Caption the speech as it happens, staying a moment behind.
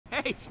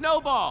Hey,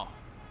 Snowball!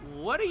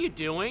 What are you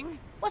doing?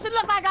 What's it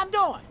look like I'm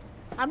doing?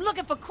 I'm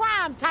looking for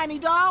crime, tiny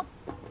dog.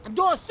 I'm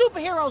doing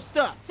superhero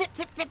stuff. Tip,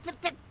 tip, tip, tip,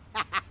 tip.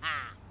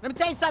 Let me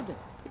tell you something.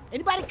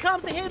 Anybody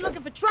comes in here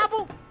looking for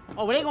trouble,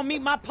 oh, well, they gonna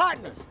meet my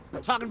partners.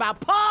 I'm talking about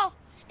Paul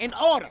and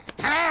Order.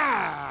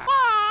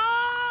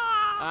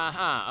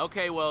 Uh-huh.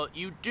 Okay, well,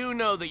 you do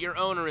know that your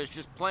owner is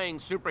just playing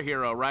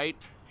superhero, right?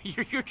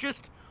 You're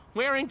just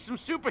wearing some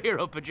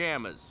superhero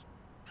pajamas.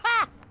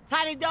 Ha!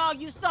 Tiny dog,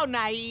 you so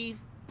naive.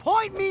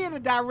 Point me in the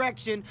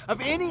direction of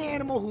any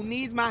animal who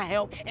needs my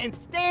help and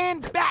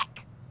stand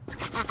back.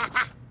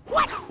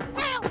 What?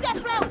 Hell, that's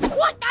blow.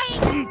 What?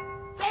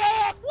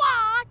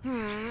 What?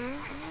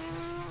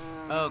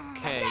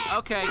 Okay,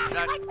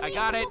 I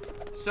got it.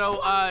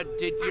 So,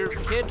 did your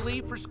kid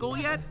leave for school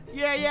yet?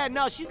 Yeah,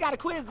 no, she's got a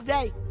quiz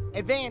today.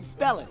 Advanced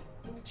spelling.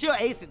 She'll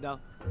ace it, though.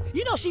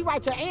 You know she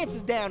writes her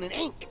answers down in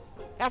ink.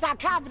 That's how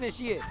confident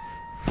she is.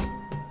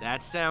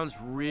 That sounds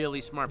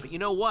really smart, but you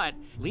know what?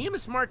 Liam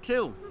is smart,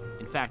 too.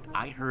 In fact,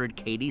 I heard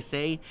Katie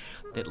say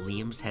that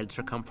Liam's head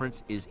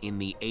circumference is in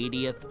the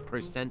 80th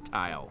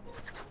percentile.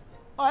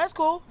 Oh, that's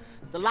cool.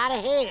 It's a lot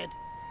of head.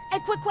 Hey,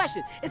 quick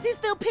question. Is he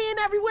still peeing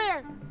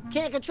everywhere?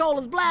 Can't control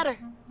his bladder?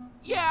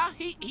 Yeah,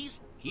 he's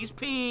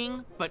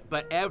peeing,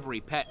 but every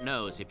pet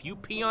knows if you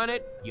pee on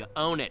it, you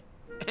own it.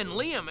 And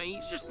Liam,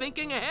 he's just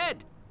thinking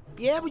ahead.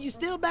 Yeah, but you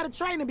still better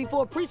train him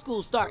before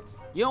preschool starts.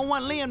 You don't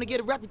want Liam to get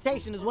a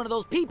reputation as one of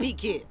those pee-pee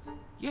kids.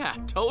 Yeah,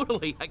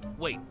 totally.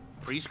 Wait,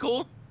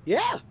 preschool?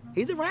 Yeah,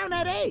 he's around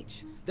that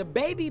age. The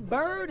baby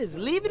bird is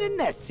leaving the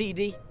nest,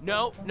 TD.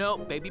 No,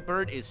 baby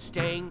bird is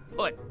staying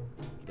put.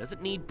 He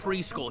doesn't need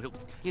preschool.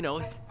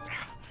 He'll,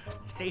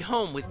 stay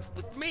home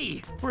with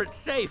me where it's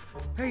safe.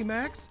 Hey,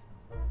 Max.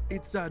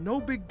 It's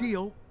no big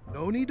deal.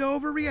 No need to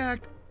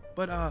overreact.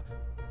 But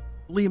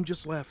Liam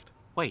just left.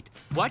 Wait,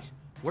 what?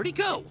 Where'd he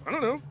go? I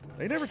don't know.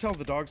 They never tell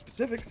the dog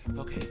specifics.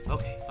 Okay.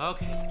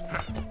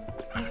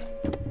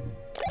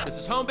 This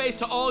is home base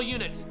to all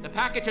units. The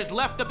package has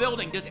left the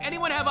building. Does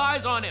anyone have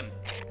eyes on him?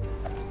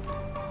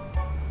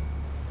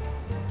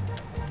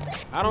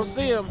 I don't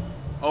see him.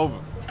 Over.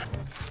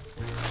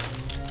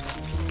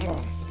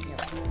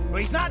 Well,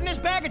 he's not in this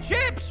bag of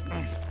chips.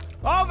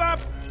 Over.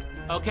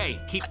 Okay,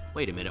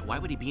 wait a minute. Why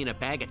would he be in a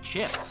bag of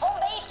chips?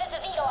 Home base, this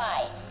is Eagle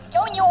Eye.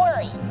 Don't you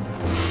worry.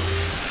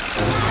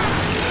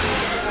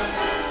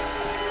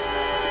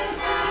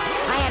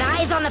 I had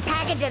eyes on the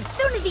package as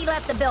soon as he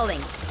left the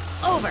building.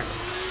 Over.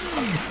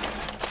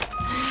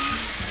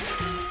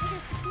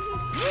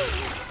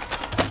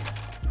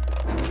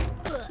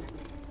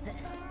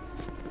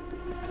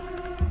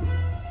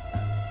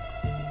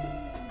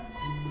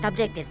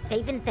 Subject is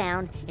safe and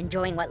sound,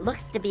 enjoying what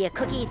looks to be a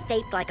cookie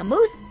shaped like a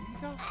moose.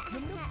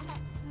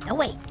 No,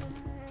 wait.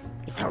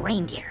 It's a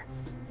reindeer.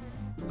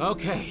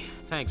 Okay,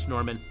 thanks,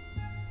 Norman.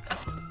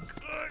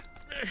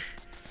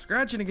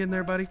 Scratching again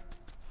there, buddy.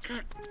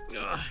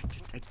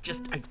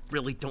 I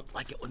really don't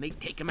like it when they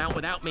take him out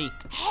without me.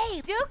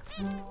 Hey, Duke!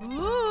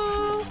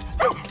 Ooh!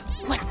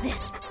 What's this?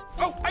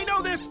 Oh, I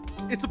know this!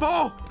 It's a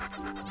ball!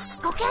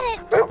 Go get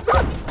it!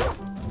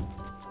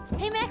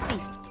 Hey,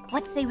 Maxie,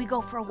 let's say we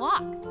go for a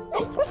walk.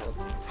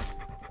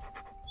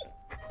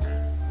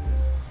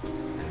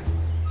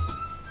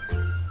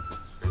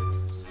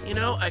 You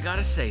know, I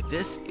gotta say,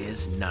 this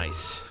is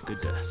nice.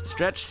 Good to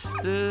stretch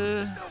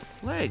the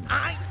legs.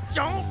 I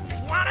don't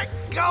want to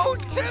go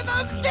to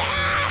the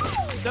vet!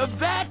 The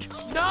vet?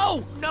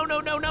 No!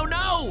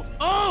 No!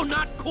 Oh,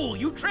 not cool.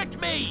 You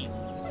tricked me!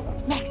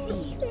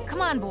 Maxie,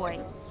 come on,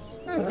 boy.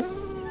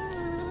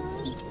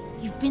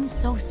 You've been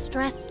so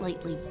stressed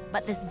lately,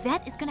 but this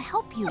vet is gonna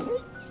help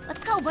you.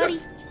 Let's go, buddy.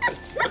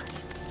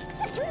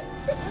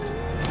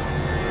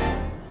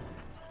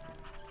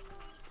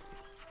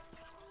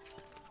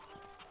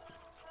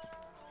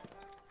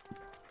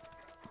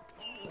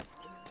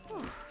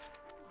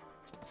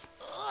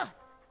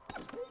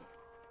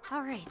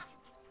 All right.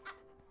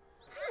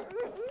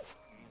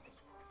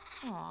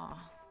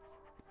 Aw.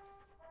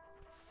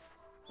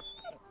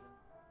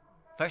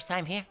 First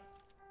time here?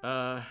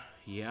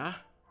 Yeah?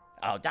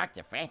 Oh,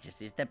 Dr.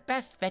 Francis is the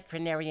best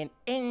veterinarian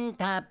in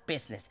the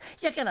business.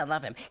 You're gonna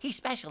love him. He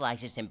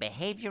specializes in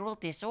behavioral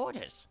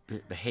disorders.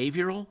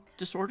 Behavioral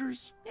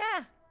disorders?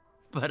 Yeah.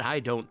 But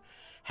I don't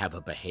have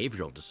a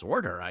behavioral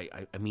disorder.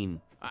 I mean,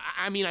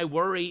 I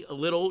worry a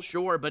little,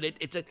 sure, but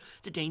it's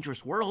a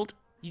dangerous world.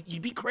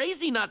 You'd be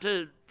crazy not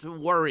to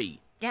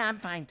worry. Yeah, I'm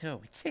fine too.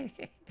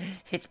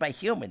 It's my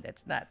human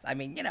that's nuts. I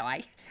mean, you know,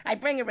 I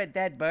bring her a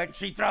dead bird,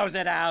 she throws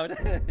it out.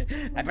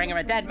 I bring her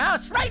a dead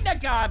mouse, right in the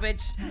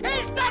garbage.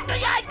 There's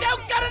nothing I do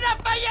good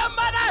enough for you,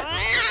 mother!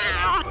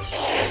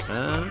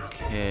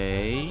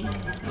 Okay.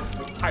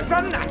 I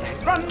run and I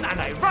run and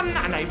I run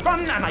and I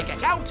run and I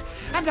get out,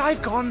 and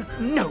I've gone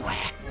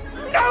nowhere.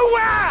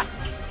 Nowhere!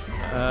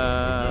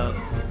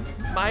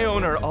 My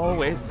owner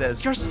always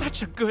says, you're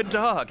such a good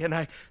dog, and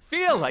I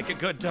feel like a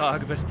good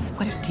dog, but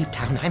what if deep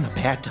down I'm a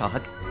bad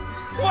dog?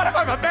 What if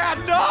I'm a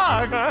bad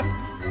dog, huh?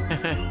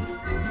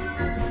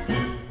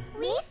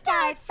 We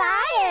start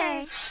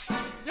fires.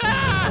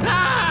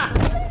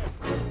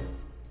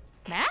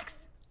 Max?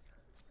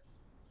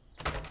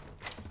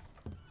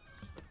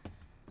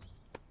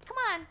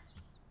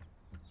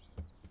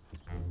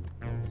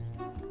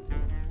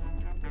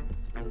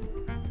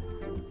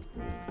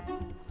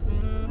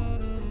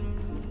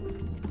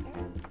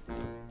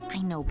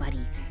 I know, buddy.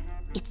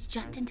 It's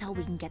just until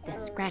we can get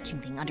this scratching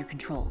thing under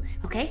control,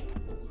 okay?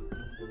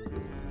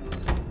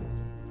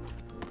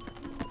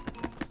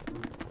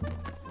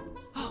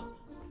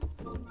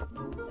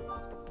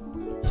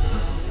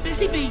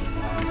 Busy bee!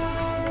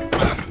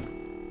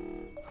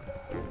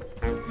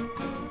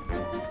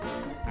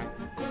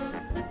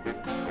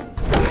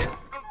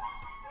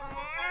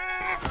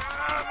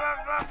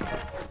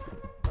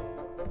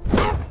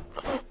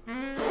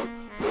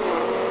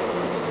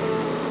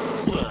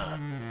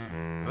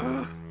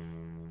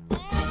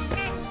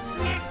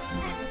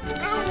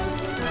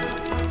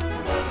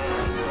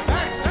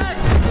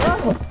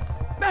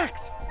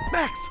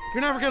 Max,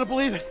 you're never gonna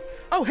believe it.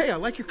 Oh, hey, I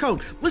like your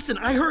coat. Listen,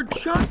 I heard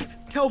Chuck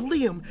tell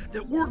Liam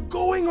that we're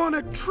going on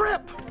a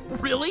trip.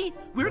 Really?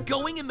 We're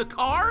going in the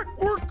car?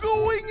 We're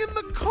going in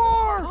the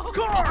car.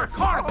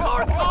 Car.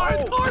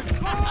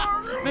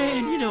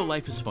 Man, you know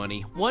life is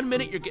funny. One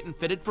minute you're getting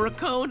fitted for a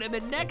cone, and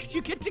the next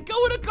you get to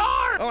go in a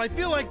car. Oh, I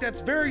feel like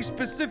that's very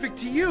specific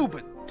to you,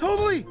 but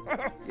totally.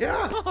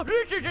 Yeah. Oh,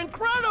 this is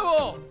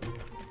incredible.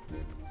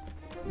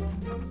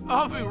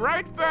 I'll be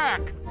right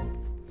back.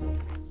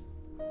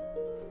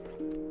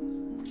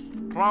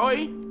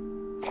 Chloe?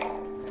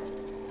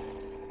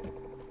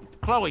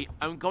 Chloe,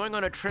 I'm going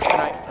on a trip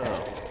and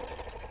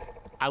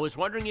I was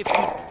wondering if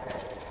you...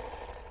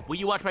 Will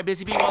you watch my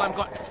Busy Bee while I'm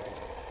gone?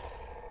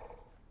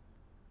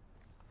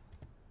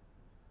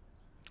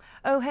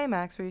 Oh, hey,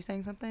 Max, were you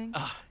saying something?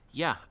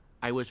 Yeah,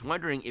 I was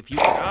wondering if you...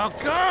 Oh,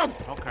 God!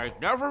 Okay,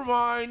 never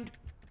mind.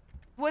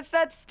 What's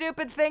that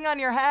stupid thing on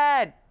your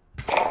head?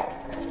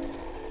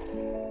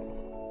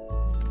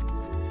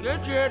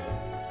 Gidget!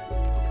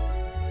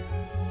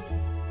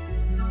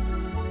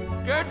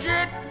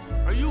 Gidget!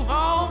 Are you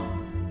home?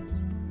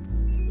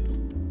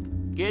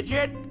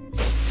 Gidget?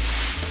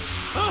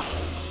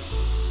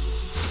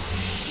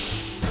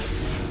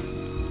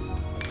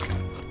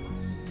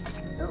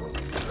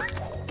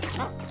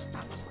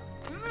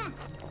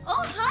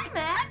 Oh, hi,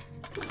 Max.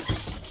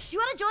 You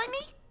want to join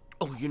me?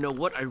 Oh, you know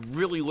what? I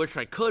really wish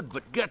I could,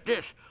 but get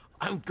this.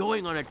 I'm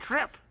going on a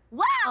trip.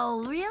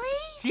 Wow, really?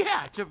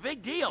 Yeah, it's a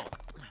big deal.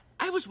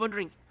 I was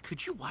wondering,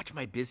 could you watch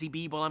my Busy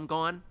Bee while I'm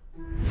gone?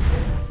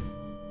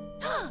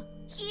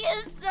 He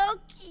is so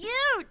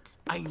cute.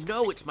 I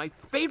know, it's my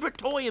favorite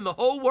toy in the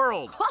whole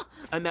world.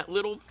 And that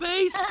little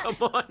face, come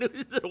on,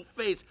 his little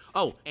face.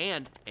 Oh,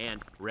 and,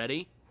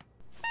 ready?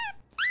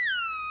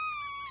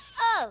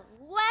 Oh,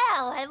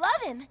 wow, I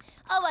love him.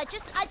 Oh, I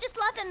just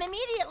love him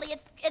immediately.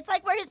 It's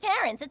like we're his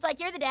parents. It's like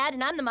you're the dad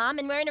and I'm the mom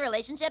and we're in a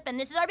relationship and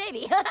this is our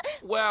baby.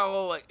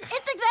 Well...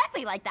 It's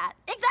exactly like that.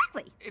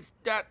 Exactly. It's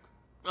that...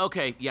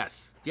 Okay,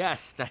 yes,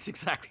 that's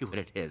exactly what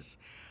it is.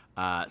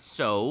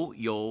 So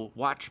you'll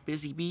watch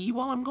Busy Bee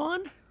while I'm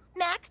gone?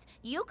 Max,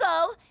 you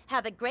go,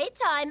 have a great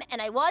time,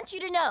 and I want you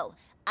to know,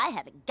 I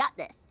haven't got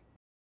this.